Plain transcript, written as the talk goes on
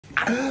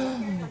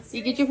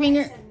You get your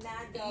finger?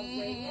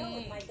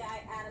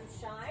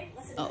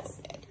 Oh,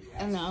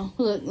 I know.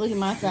 Look at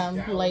my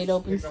thumb laid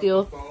open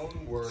still.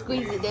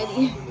 Squeeze it,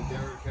 Daddy.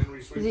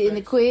 Is it in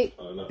the quick?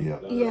 Yeah.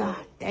 Yeah.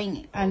 Dang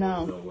it. I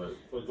know.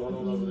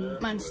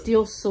 Mine's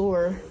still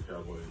sore.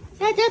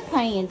 How's that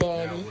playing,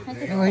 Daddy?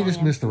 Oh, he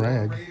just missed the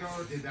rag.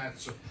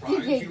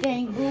 You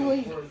dang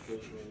boy.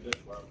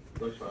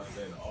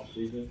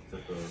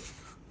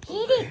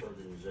 Hit it.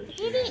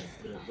 Hit it.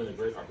 It's been a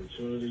great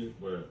opportunity,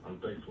 but I'm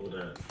thankful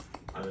that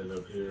I ended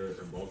up here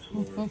in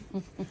Baltimore.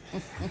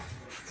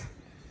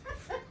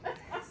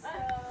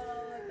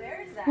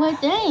 Well,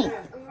 dang.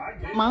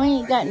 Mommy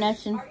ain't got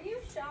nothing.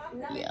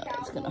 Yeah,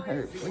 it's gonna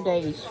hurt for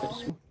Davy's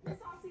Christmas.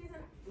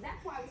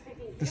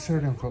 Just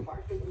sit down, folks.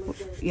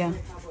 Yeah.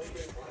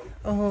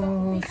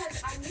 Oh.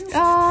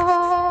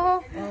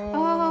 Oh.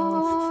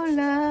 Oh,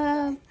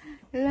 love.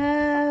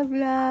 Love,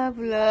 love,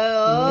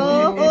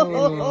 love.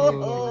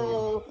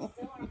 Oh.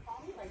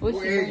 What's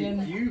she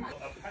doing?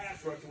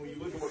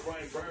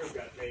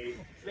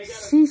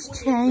 She's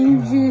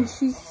changing.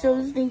 She's so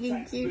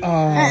stinking cute.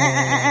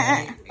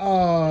 Oh,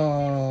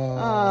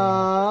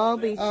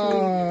 be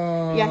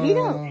sweet. Yeah, he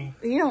don't,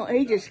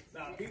 he just.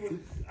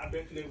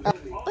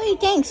 What do you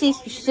think,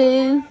 Sister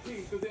Sue?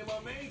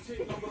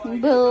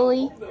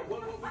 Bully.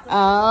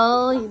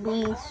 Oh, he's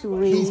being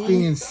sweet. He's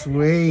being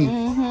sweet.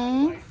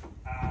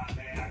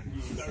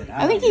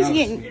 I think he's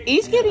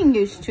getting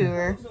used to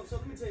her.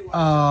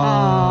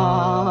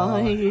 Oh,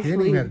 he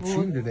didn't even have to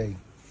chew today.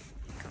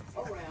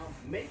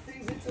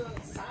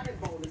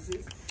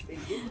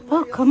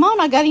 Oh, come on,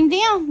 I got him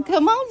down.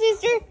 Come on,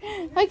 sister.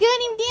 I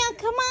got him down.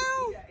 Come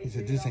on. He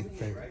said, this ain't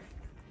fair.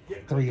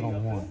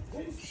 3-on-1.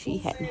 She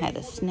hadn't had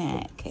a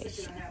snack, has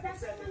she?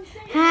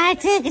 Hi,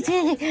 took it.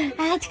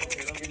 Hi,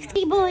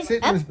 hey, boy.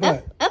 Sit in his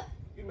butt. Up.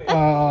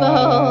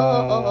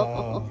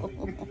 Oh.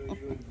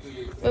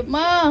 But,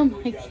 Mom,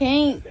 I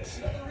can't.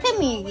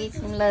 Come here, get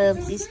some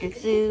love, Sister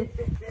Sue.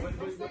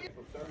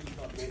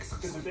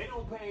 Because if they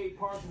don't pay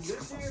Parsons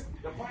this year,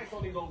 the price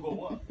only gonna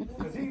go up.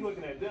 Because he's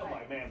looking at them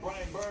like, man,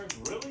 Brian Burns,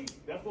 really?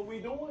 That's what we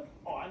doing?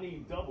 Oh, I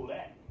need double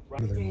that.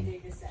 Right?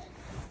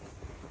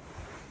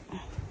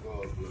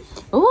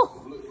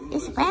 Oh,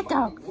 it's a bad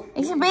dog.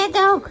 It's a bad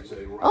dog.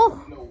 Oh.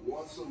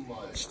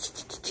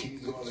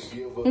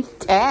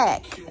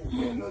 Attack.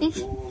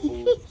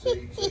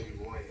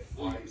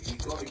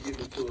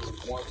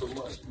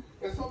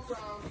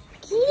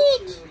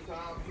 Get it.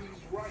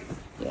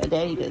 Yeah,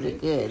 Daddy does it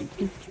good.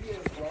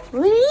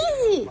 What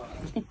is it?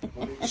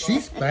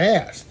 She's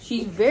fast.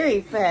 She's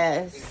very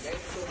fast.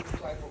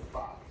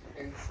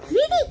 Get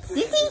it,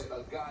 Sissy.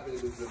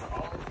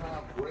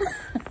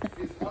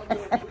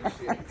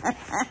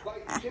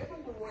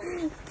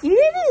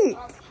 Get it.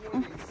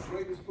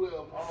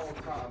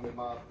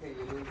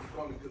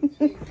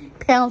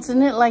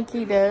 Pouncing it like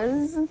he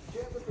does.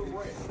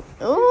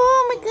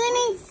 Oh my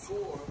goodness.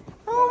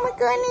 Oh my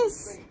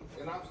goodness.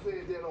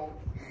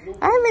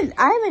 I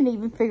haven't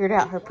even figured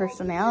out her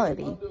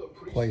personality.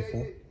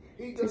 Playful.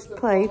 Just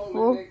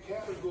playful.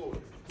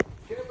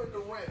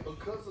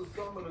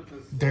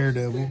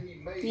 Daredevil.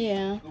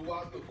 Yeah.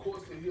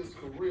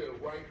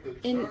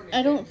 And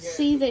I don't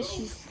see that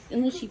she's,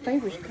 unless she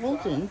favors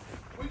Colton,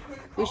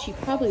 which she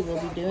probably will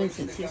be doing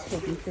since he's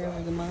taking care of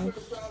her the most.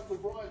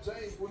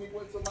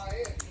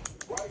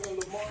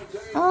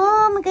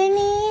 Oh my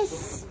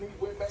goodness.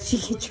 She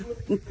gets your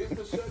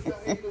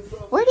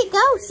Where'd it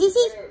go,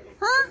 Sissy?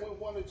 Huh?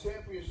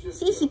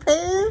 Sissy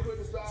poo?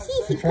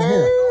 Sissy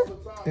poo?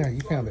 Yeah, you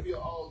found it.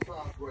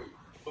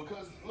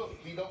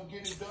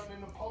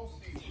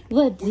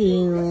 What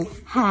doing?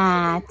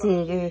 Hi,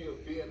 Tigger.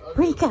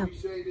 Where'd it go?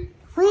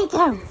 Where'd it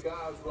go?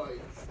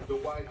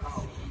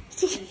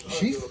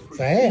 She's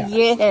fast.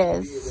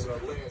 Yes.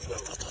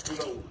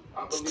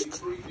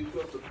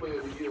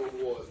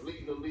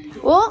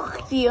 Oh,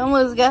 she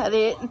almost got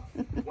it.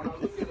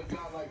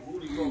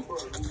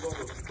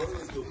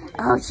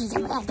 Oh, she's a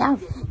bad dog.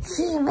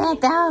 She's a bad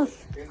dog.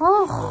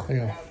 Oh.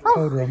 Yeah, I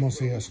told her I'm going to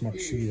see how smart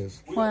she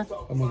is. What?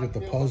 I'm going to get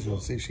the puzzle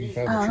and see if she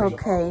can find the treat.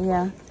 Okay,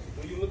 yeah.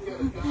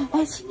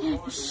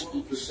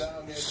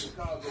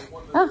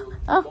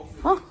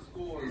 Oh.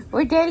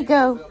 Where'd Daddy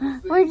go?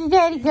 Where did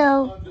Daddy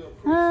go?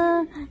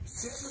 Oh,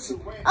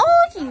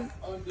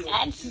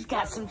 she's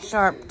got some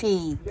sharp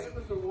teeth.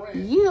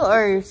 You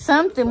are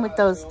something with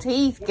those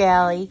teeth,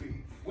 Gally.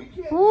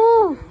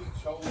 Woo.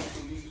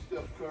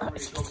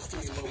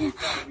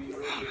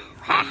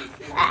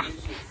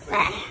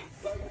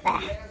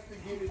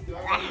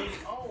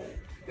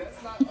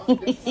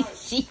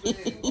 She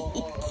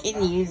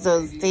can use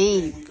those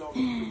teeth.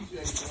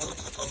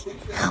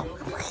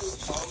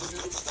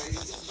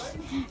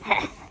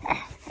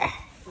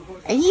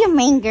 Are you a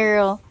mean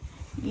girl?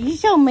 You're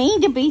so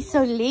mean to be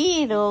so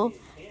little.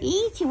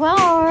 Eat you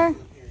are.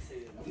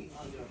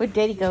 Where'd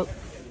Daddy go?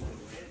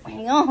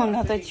 Hang on,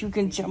 I thought you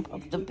can jump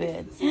off the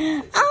bed.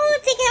 Oh,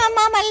 take it out,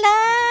 Mama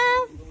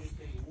Love.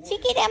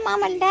 Take it out,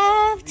 Mama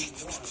Love.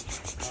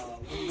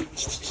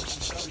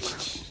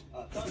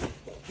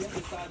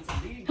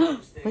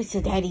 What's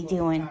the Daddy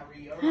doing?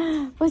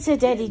 What's your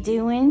daddy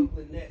doing?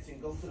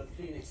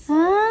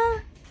 Huh?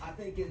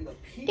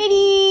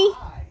 Daddy.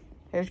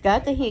 Her's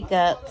got the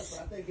hiccups.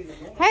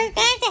 Her's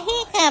got the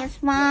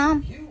hiccups,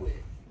 Mom.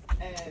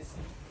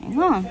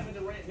 Hang on.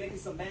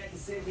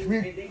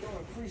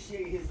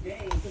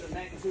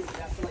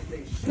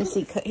 Let's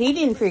see. He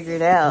didn't figure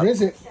it out. Where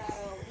is it?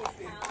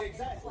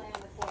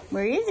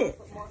 Where is it?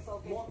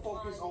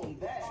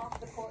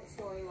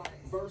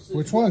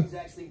 Which one? Is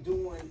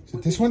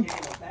it this one?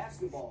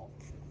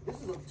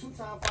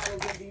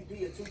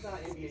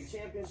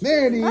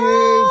 There it is.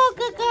 Oh,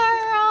 good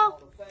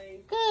girl.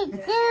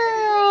 Good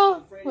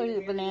girl. What is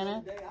it,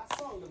 banana?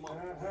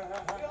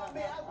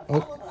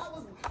 Oh.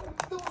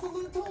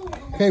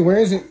 Okay, where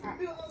is it?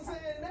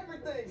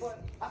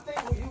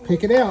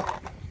 Pick it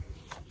out.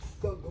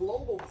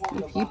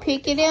 If you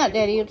pick it out,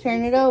 Daddy will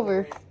turn it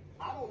over.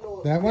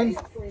 That one?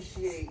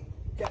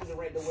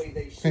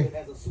 Okay.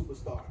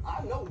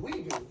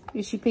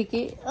 Did she pick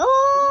it?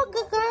 Oh,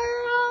 good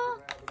girl.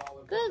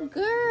 Good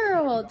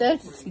girl.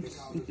 That's the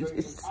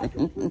cutest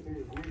thing.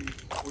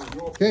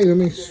 Okay, let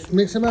me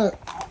mix them up.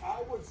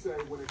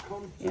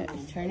 Yeah,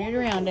 turn it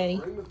around, Daddy.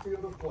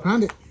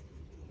 Find it.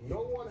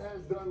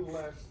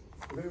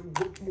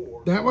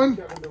 That one?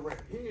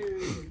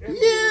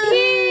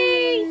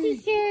 Yay,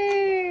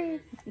 sister.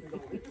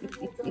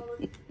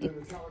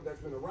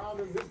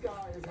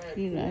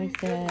 You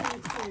like that.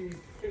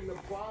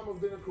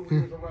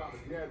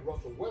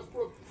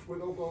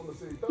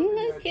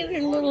 Look at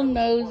her little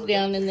nose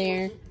down in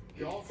there.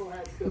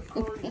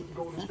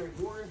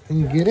 Can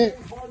you get it?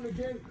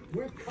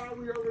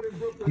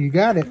 You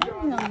got it.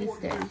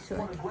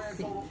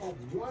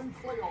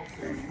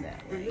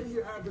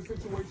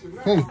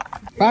 Hey,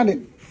 find it.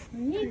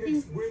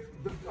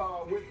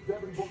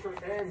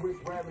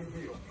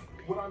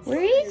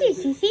 Where is it,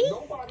 Sissy?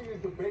 Nobody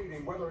is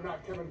debating whether or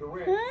not Kevin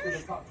Durant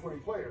is a top 20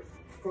 player.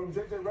 From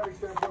JJ Redick's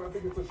standpoint, I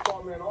think it's a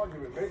straw man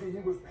argument. Maybe he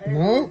was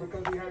paying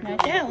because he had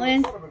not that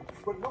one.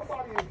 But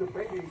nobody is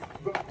debating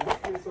the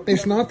greatness of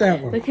It's not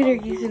that one. Look at her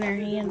using her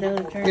hand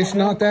though. It's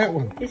not that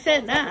one. It's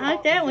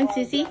not that one,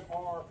 Sissy.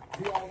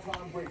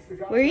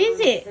 Where is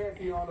it?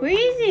 Where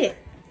is it?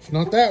 It's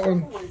not that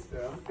one.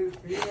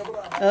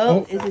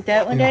 Oh, is it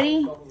that one,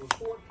 Daddy?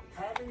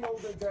 Having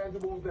those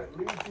intangibles that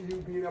lead to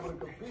you being able to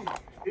compete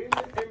in the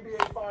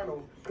NBA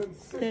Finals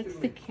consistently. That's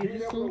the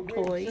cutest little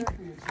toy.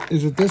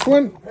 Is it this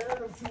one?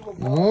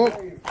 No.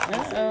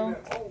 Uh-oh.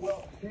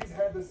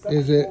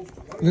 Is it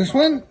this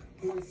one?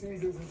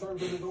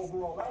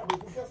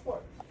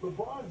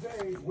 LeBron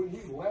James, when he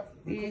left,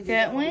 Is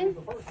that one?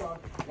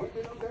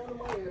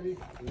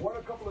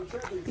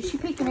 Is she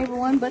picking every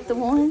one but the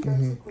one?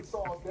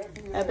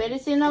 I bet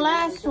it's in the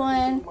last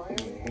one.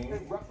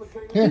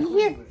 Here.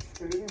 Here.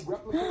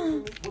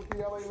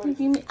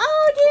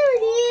 Oh, there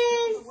it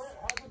is.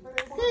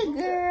 Good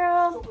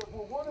girl.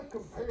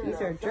 These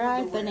are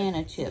dried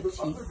banana chips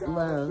she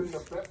loves.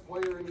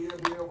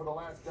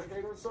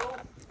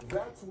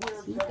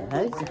 She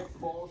does.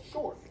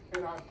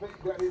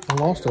 I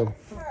lost a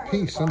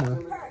piece somewhere.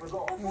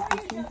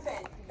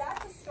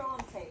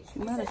 She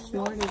might have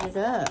snorted it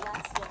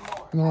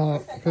up. No, I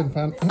couldn't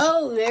find it.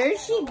 Oh, there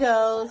she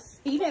goes.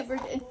 He never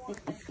did.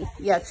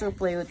 Yeah, she'll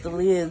play with the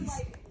lids.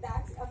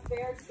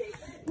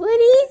 What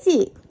is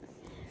it?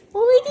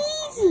 What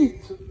is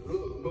it?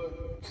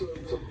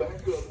 To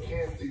back up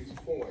Candy's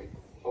point,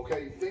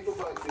 okay, think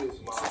about this,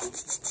 Mom.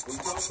 We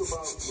talked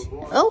about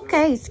LeBron.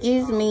 Okay,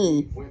 excuse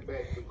me.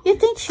 You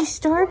think she's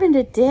starving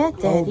to death,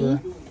 Daddy?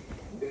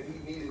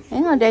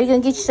 Hang on, Daddy, gonna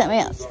get you something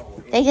else.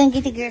 They're gonna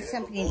get the girl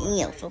something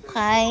else,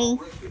 okay?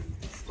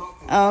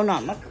 Oh,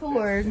 not my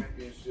cord.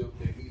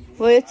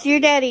 What's your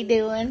daddy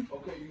doing?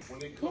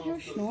 Is her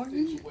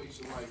snorting?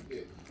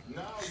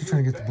 She's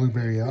trying to get the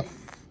blueberry out.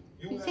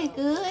 Is it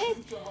good?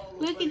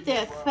 Look at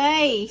that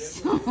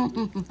face.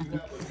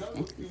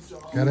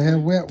 Gotta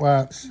have wet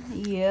wipes.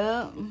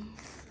 Yep.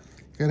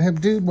 Gotta have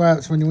dude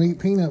wipes when you eat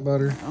peanut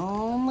butter.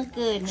 Oh my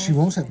goodness. She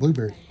wants that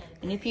blueberry.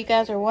 And if you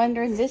guys are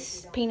wondering,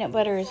 this peanut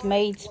butter is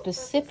made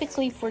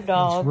specifically for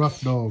dogs. It's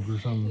Rough Dog or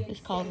something. It's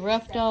called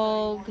Rough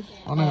Dog.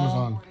 On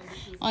Amazon.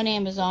 On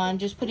Amazon.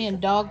 Just put in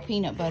dog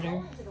peanut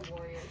butter.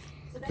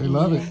 They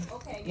love it.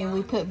 And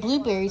we put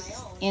blueberries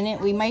in it.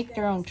 We make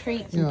their own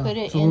treats and put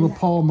it it's a in little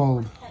paw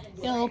mold.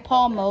 a little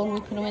paw mold, and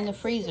we put them in the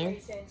freezer.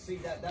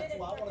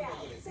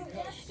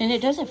 And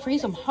it doesn't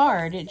freeze them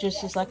hard. It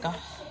just is like a,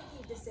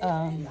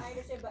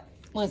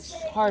 well, it's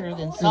harder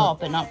than salt,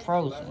 but not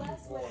frozen.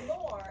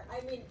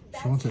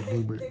 She wants that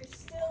blueberry.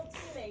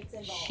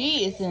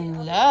 She is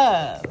in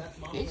love.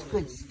 It's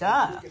good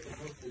stuff.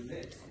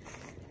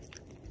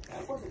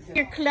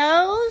 Your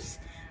clothes.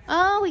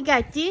 Oh, we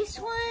got this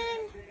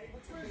one.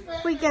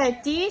 We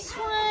got this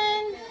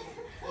one.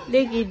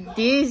 Look at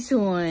this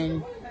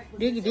one.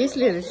 Look at this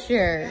little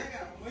shirt.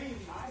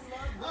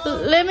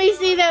 Let me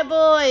see that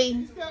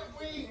boy.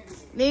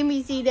 Let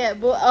me see that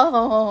boy.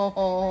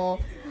 Oh,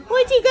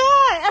 what you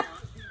got?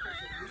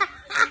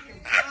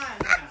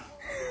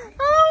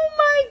 Oh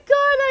my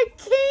God, I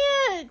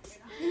can't.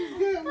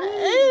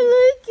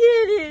 Look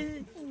at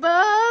it,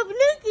 Bob.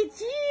 Look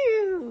at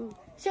you.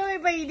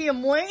 everybody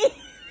them wings.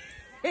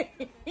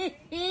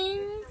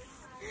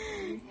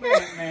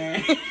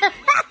 Batman.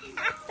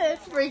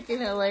 That's freaking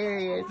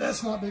hilarious.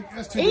 That's not big.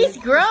 That's too He's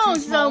big. grown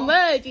That's too so small.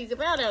 much. He's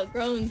about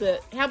outgrown,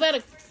 but how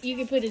about you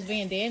can put his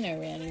bandana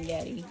around him,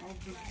 Daddy?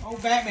 Oh,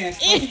 Batman's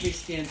supposed to be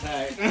skin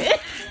tight.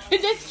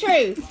 That's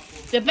true.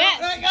 The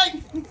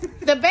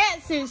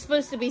bat suit's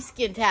supposed to be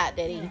skin tight,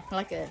 Daddy.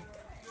 Like a.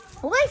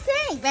 What do you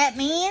think,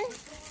 Batman?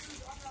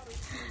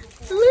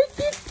 Look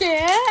at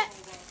that.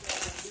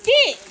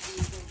 Stitch.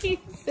 He's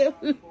so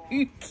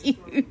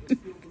cute.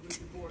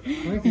 I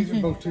think these are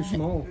both too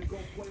small.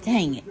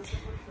 Dang it.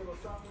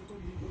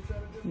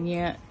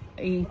 Yeah,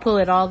 you pull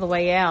it all the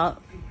way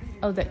out.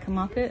 Oh, that come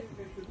off it?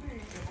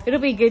 It'll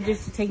be good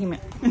just to take him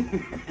out.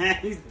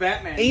 He's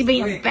Batman. He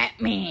being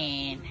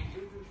Batman.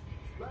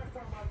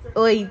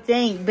 What do you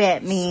think,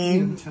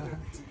 Batman?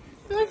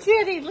 Look at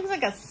it. It looks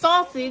like a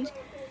sausage.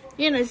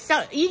 You know,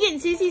 you getting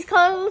Sissy's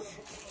clothes?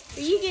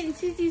 Are you getting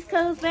Sissy's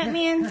clothes,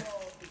 Batman?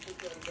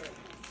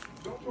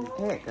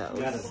 There it goes.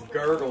 Got his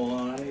girdle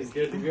on. He's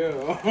good to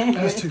go.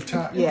 That's too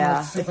tight. Yeah,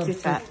 it's too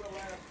tight.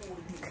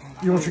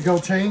 You want your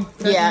gold chain?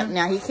 Yeah,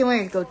 now he can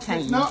wear his gold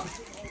chain. No.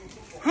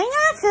 Hang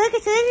on, look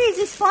at this. Is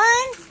this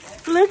fun?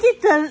 Look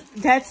at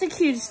that's the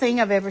cutest thing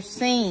I've ever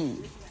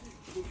seen.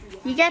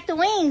 You got the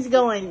wings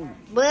going,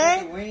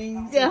 bud.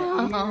 Wings.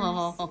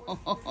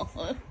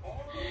 Oh.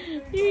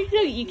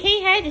 You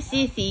can't hide the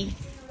Sissy.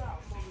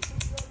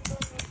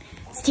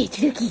 Stitch,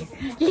 look here.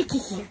 Look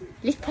here.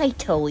 Let's play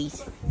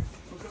toys.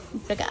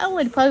 It's like, I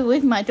want to play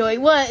with my toy.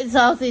 What,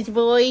 sausage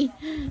boy?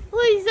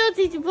 What,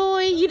 sausage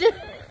boy? You do.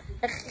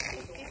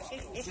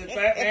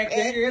 Batman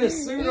can't get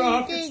his suit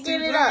off. It's too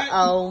tight.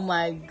 Oh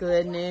my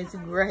goodness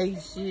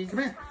gracious. Come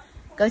here.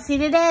 Go see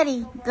the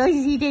daddy. Go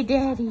see the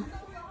daddy.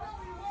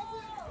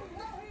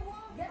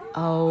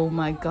 Oh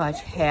my gosh,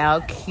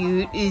 how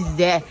cute is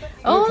that?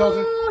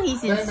 Oh,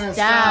 he's in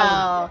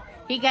style.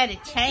 He got a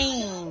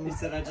chain. He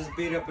said, I just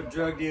beat up a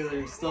drug dealer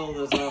and stole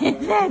those off of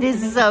him. That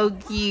is so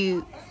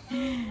cute.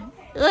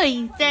 What do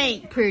you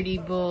think, pretty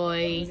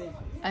boy?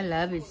 I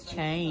love his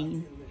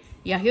chain.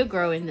 Yeah, he'll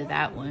grow into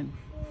that one.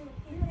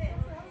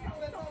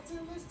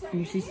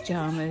 Here's his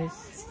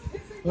pajamas.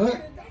 Look,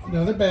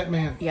 another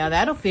Batman. Yeah,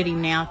 that'll fit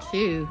him now,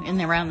 too, and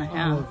around the I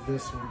house. love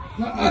this one.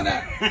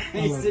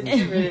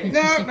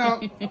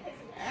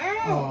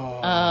 No.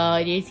 Oh,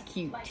 it is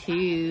cute,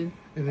 too.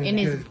 And then In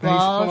his his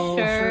ball baseball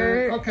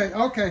shirt.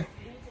 Okay.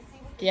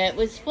 That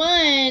was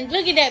fun.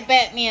 Look at that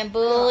Batman, I'm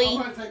boy.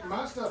 going to take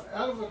my stuff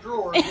out of the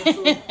drawer.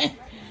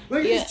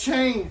 Look at his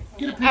chain.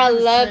 Get a picture I of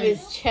his love chain.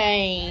 his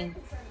chain.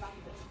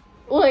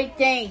 What do you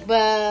think,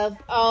 bub?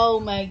 Oh,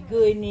 my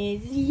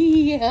goodness.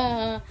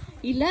 Yeah.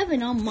 You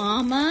loving on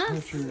Mama?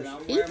 That's yours.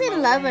 He's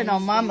been loving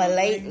on Mama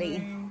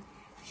lately.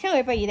 Show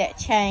everybody that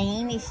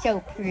chain. It's so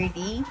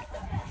pretty.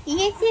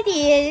 Yes, it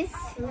is.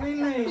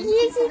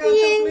 Yes, it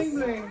is.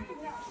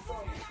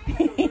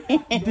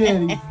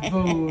 Daddy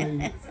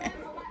boy.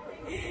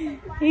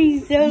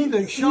 He's so You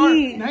look sharp.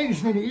 cute. Now you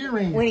just need an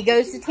earring. When he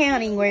goes to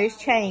town, he wears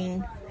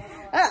chain.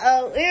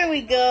 Uh-oh, here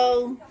we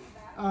go.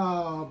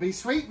 Oh, be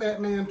sweet,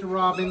 Batman, to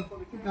Robin.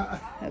 Oh,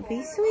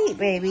 be sweet,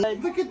 baby.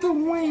 Look at the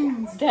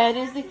wings. That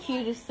is the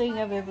cutest thing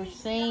I've ever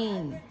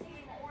seen.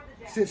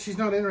 She's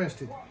not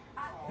interested.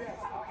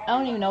 I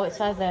don't even know what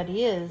size that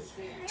is.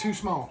 Too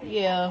small.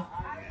 Yeah.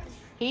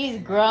 He's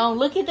grown.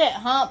 Look at that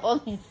hump on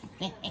his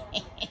neck.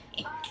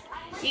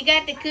 You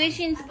got the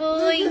cushions, boy?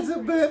 Look, it's a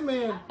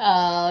Batman.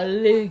 Oh,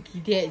 look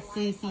at that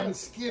sissy. It's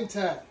skin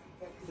tight.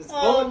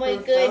 Oh, my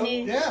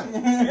goodness. Yeah.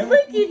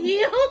 Look at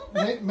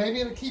him. Maybe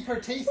it'll keep her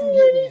teeth from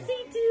What getting is in.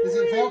 he doing? Is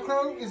it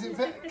Velcro? Is it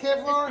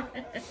Kevlar?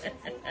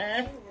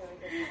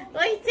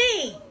 What do you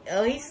think?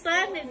 Oh, he's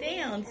sliding it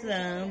down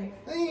some.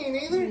 They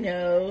ain't either.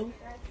 No.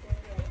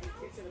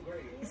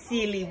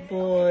 Silly You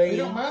boy.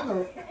 don't mind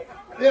the...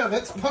 Yeah,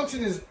 that's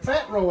punching his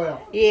fat roll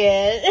out.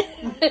 Yeah.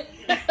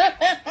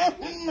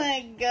 Oh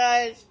my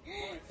gosh.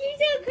 You're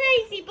so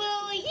crazy,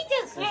 boy.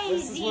 You're so crazy.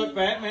 This is what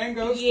Batman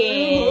goes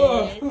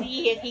Yes. through.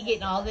 Yes, he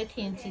getting all the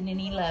attention and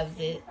he loves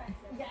it.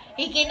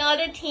 He getting all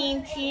the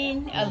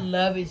attention. I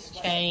love his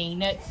chain.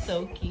 That's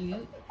so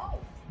cute.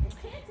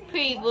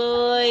 Pretty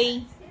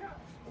boy.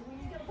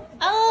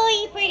 Oh,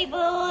 you pretty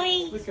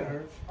boy. Look at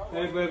her.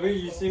 Hey, baby,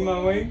 you see my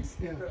wings?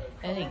 Yeah.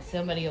 I think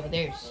somebody over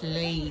there is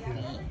sleepy.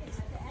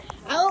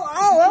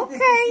 Oh,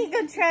 okay. You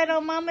gonna try it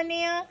on Mama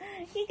now?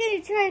 You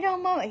gonna try it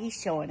on Mama? He's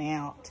showing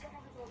out.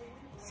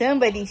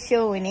 Somebody's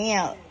showing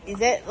out. Is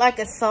that like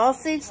a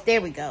sausage?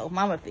 There we go.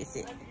 Mama fits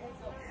it.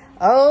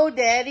 Oh,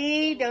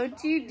 Daddy,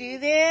 don't you do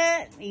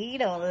that. He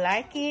don't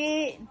like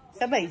it.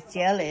 Somebody's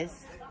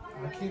jealous.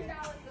 I can't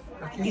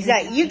He's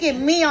like, you give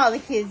me all the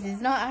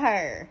kisses, not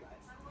her.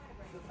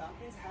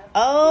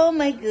 Oh,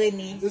 my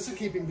goodness. This will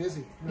keep him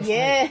busy.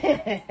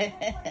 Yeah.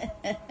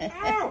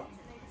 Ow!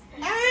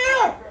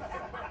 Ow!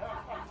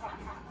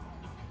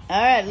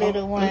 All right,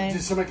 little one.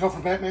 Did somebody call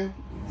for Batman?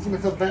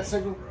 Somebody call the bat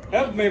signal?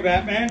 Help me,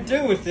 Batman.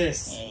 Do with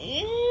this.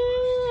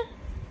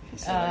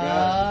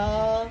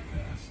 Oh,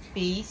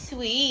 be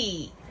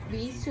sweet.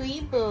 Be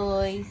sweet,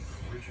 boys.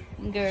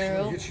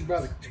 Girl. Get you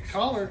by the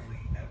collar.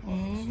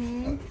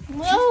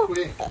 Whoa.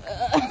 Quick.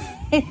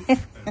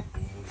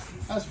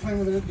 I was playing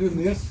with her doing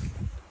this.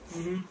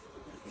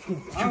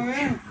 Oh,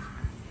 yeah.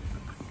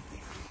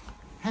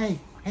 Hey,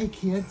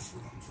 kids.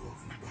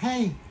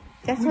 Hey.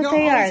 That's We what don't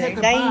they are. always have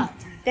to bite.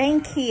 They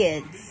ain't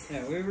kids.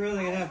 Yeah, we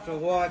really have to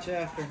watch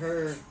after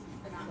her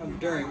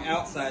during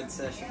outside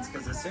sessions,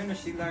 because as soon as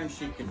she learns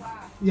she can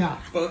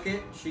book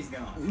it, she's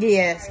gone.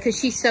 Yes, because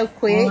she's so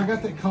quick. Well, I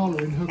got that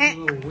collar and hooked a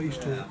little leash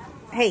to it.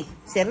 Hey,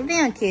 settle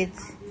down,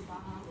 kids.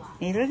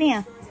 Settle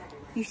down.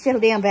 You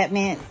settle down,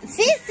 Batman.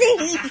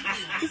 Sissy!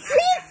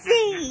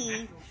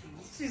 Sissy!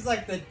 She's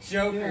like the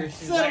Joker. She's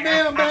Settle like,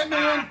 down,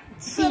 Batman.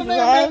 Settle down,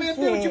 loves Batman.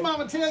 Do what it. your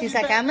mama tells you. She's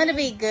like, I'm going to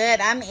be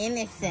good. I'm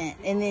innocent.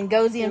 And then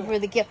goes in for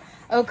the kill.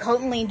 Oh,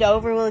 Colton leaned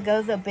over while it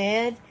goes to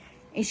bed.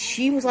 And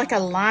she was like a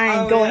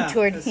lion going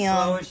toward as him.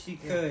 slow as she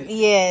could.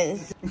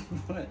 Yes.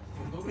 What?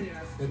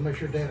 Didn't make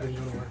sure Dad didn't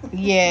go nowhere.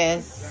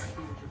 Yes.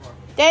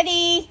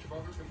 Daddy.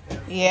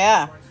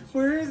 Yeah.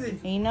 Where is he?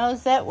 He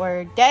knows that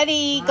word.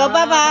 Daddy. Go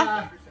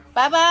bye-bye.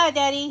 Bye-bye,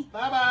 Daddy.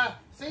 Bye-bye.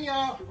 See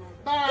y'all.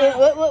 Bye.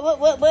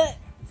 What?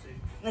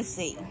 Let's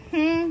see.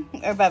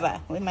 Or bye-bye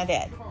with my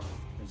dad.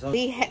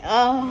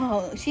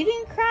 Oh, she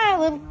didn't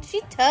cry.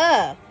 She's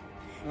tough.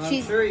 Well,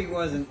 I'm sure he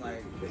wasn't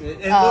like...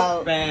 It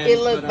looked bad. It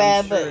looked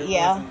bad, sure but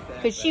yeah.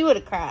 Because she would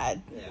have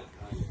cried.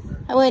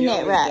 Yeah. Wasn't He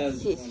that always right,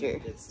 does when sister?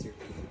 it gets too-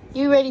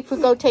 You ready for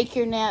go take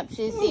your nap,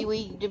 sissy?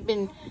 We've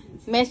been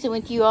messing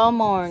with you all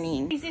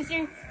morning. Hey,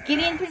 sister, get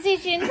in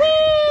position. Woo!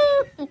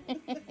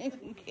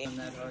 Okay.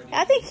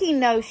 I think he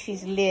knows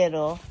she's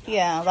little.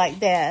 Yeah, like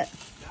that.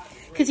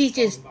 Because he's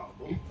just...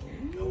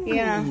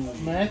 Yeah.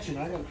 Matching.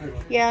 I got a pair.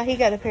 Yeah, he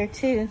got a pair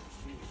too.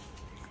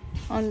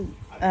 On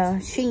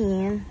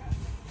SHEIN.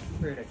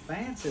 Pretty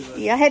fancy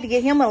looking. Yeah, I had to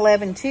get him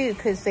 11 too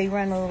because they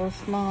run a little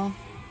small.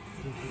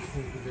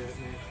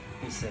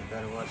 He said,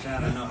 better watch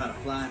out. I know how to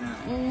fly now.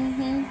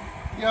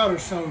 Mm-hmm. Y'all are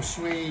so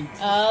sweet.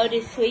 Oh,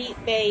 the sweet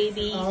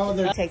baby. Oh,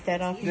 they're... Take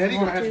that off. if Daddy you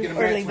gonna want have to get a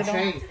or leave matching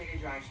it on. chain.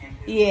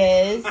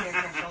 Yes.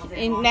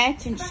 And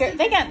matching shirt.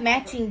 They got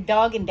matching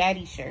dog and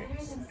daddy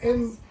shirts.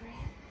 And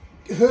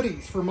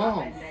hoodies for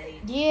Mom.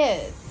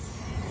 Yes.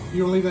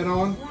 You gonna leave that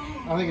on?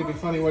 I think it'd be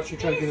funny watching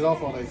you try to get it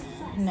off all day.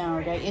 No,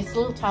 it's a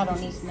little tight on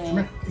his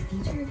neck.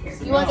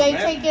 You want Dad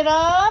to take it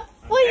off?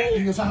 What?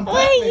 Because I'm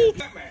What?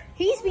 Batman.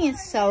 He's being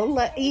so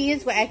he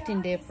is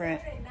acting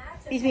different.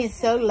 He's being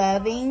so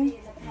loving.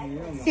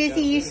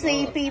 Sissy, you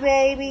sleepy,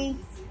 baby?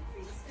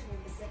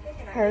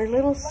 Her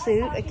little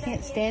suit, I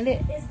can't stand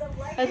it.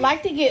 I'd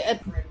like to get a...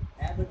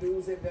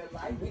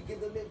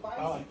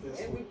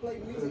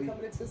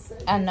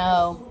 I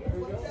know.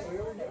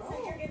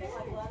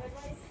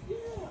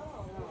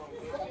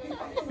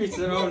 He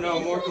said, oh no,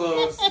 more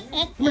clothes.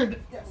 Come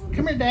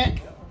here,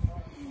 Dak.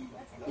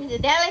 He's a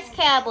Dallas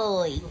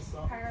Cowboy.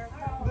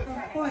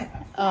 What?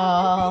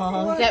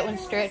 Oh, does that one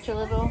stretch a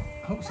little?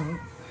 I hope so.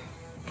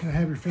 Can I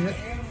have your foot?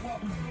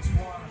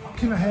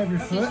 Can I have your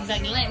foot? She's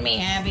like, let me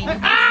have him.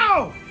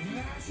 Ow!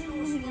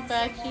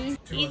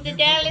 He's the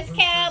Dallas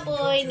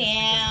Cowboy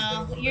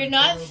now. You're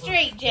not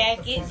straight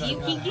jackets. You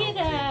can get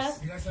up.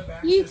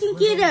 You can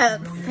get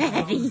up,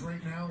 fatty.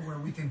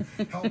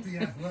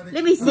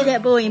 Let me see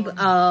that boy.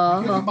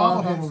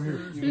 Bobblehead over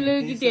here.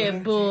 Look at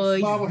that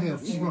boy.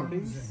 Bobblehead. Come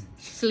on.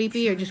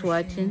 Sleepy or just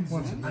watching?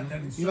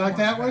 You like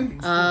that one?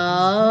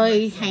 Oh,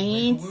 he's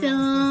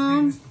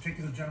handsome.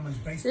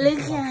 Look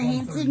how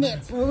handsome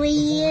that boy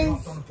is.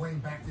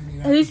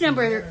 Who's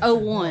number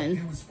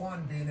 01?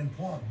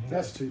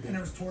 That's too big.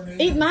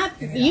 It might.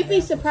 You'd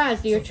be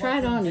surprised. Dear, try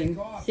it on him.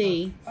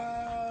 See. Look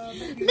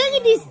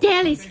at this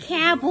Dallas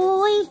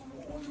Cowboy.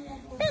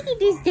 Look at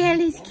this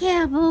Dallas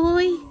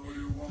Cowboy.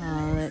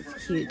 Oh,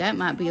 that's cute. That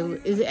might be.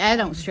 I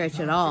don't stretch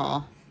at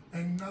all.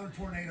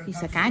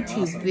 He's like, I'm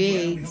too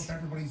big.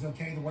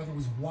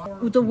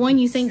 The one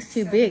you think's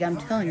too big, I'm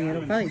telling you,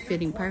 it'll probably fit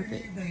him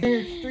perfect. Look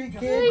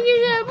at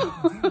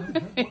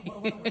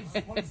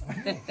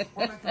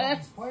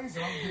that boy.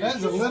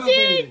 That's a little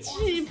big.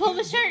 Pull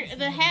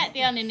the hat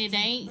down and it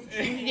ain't.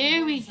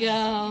 There we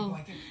go.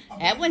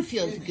 That one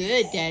feels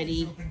good,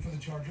 Daddy.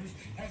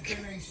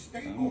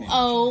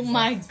 Oh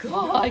my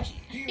gosh.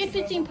 It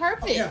fits him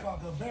perfect.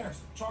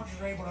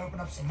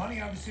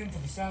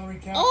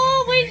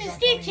 Oh, where's the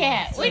stitch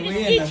at? Where'd the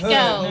stitch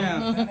go?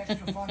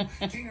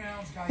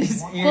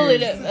 Pull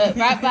it up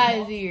right by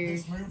his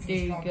ears. There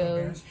you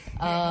go.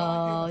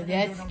 Oh,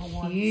 that's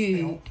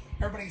cute.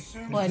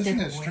 What, Isn't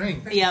that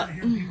string? Yep.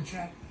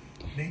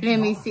 Let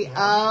me see.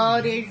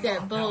 Oh, there's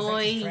that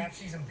boy. Let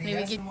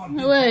me get.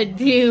 What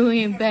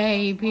doing,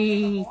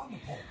 baby?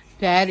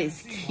 That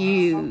is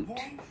cute.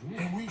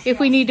 If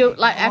we need to,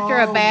 like after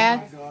a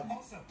bath,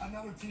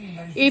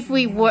 if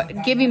we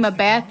give him a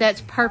bath,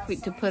 that's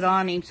perfect to put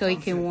on him so he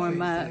can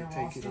warm up.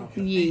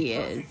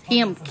 Yes,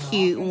 him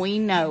cute, and we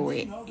know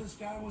it.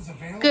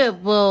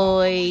 Good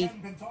boy.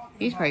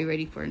 He's probably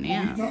ready for a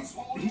nap.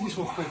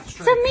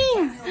 Some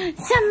here.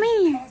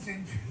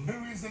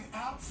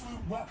 I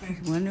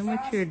was wondering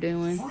what you're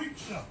doing.